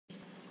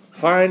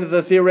Find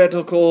the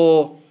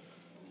theoretical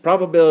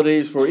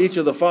probabilities for each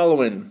of the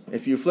following.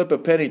 If you flip a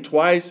penny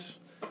twice,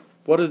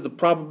 what is the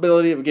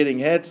probability of getting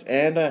heads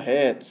and a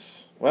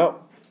heads?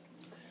 Well,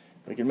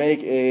 we can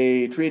make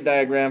a tree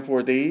diagram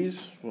for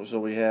these. So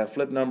we have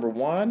flip number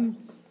 1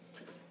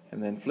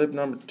 and then flip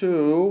number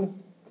 2.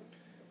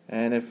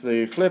 And if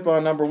they flip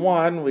on number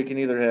 1, we can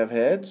either have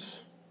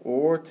heads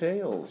or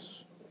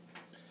tails.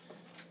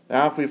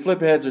 Now if we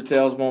flip heads or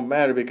tails, it won't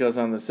matter because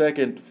on the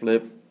second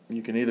flip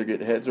you can either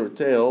get heads or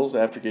tails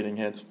after getting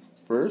heads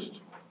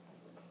first.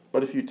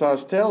 But if you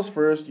toss tails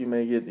first, you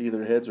may get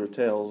either heads or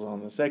tails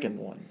on the second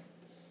one,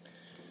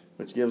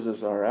 which gives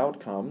us our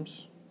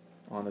outcomes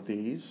on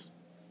these.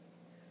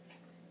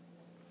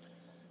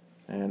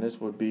 And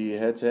this would be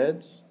heads,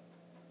 heads.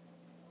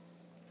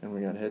 And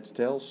we got heads,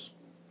 tails.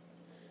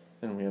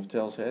 Then we have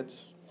tails,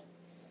 heads.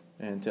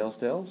 And tails,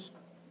 tails.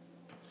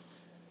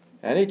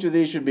 And each of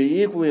these should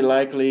be equally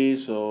likely,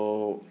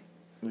 so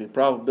the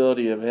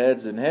probability of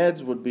heads and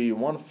heads would be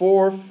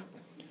 1/4.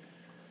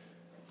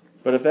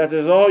 But if that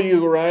is all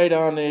you write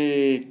on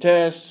a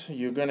test,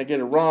 you're going to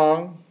get it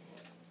wrong.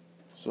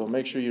 So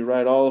make sure you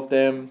write all of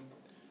them.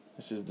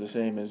 This is the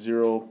same as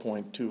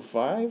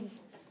 0.25,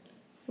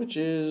 which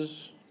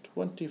is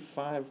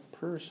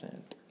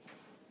 25%.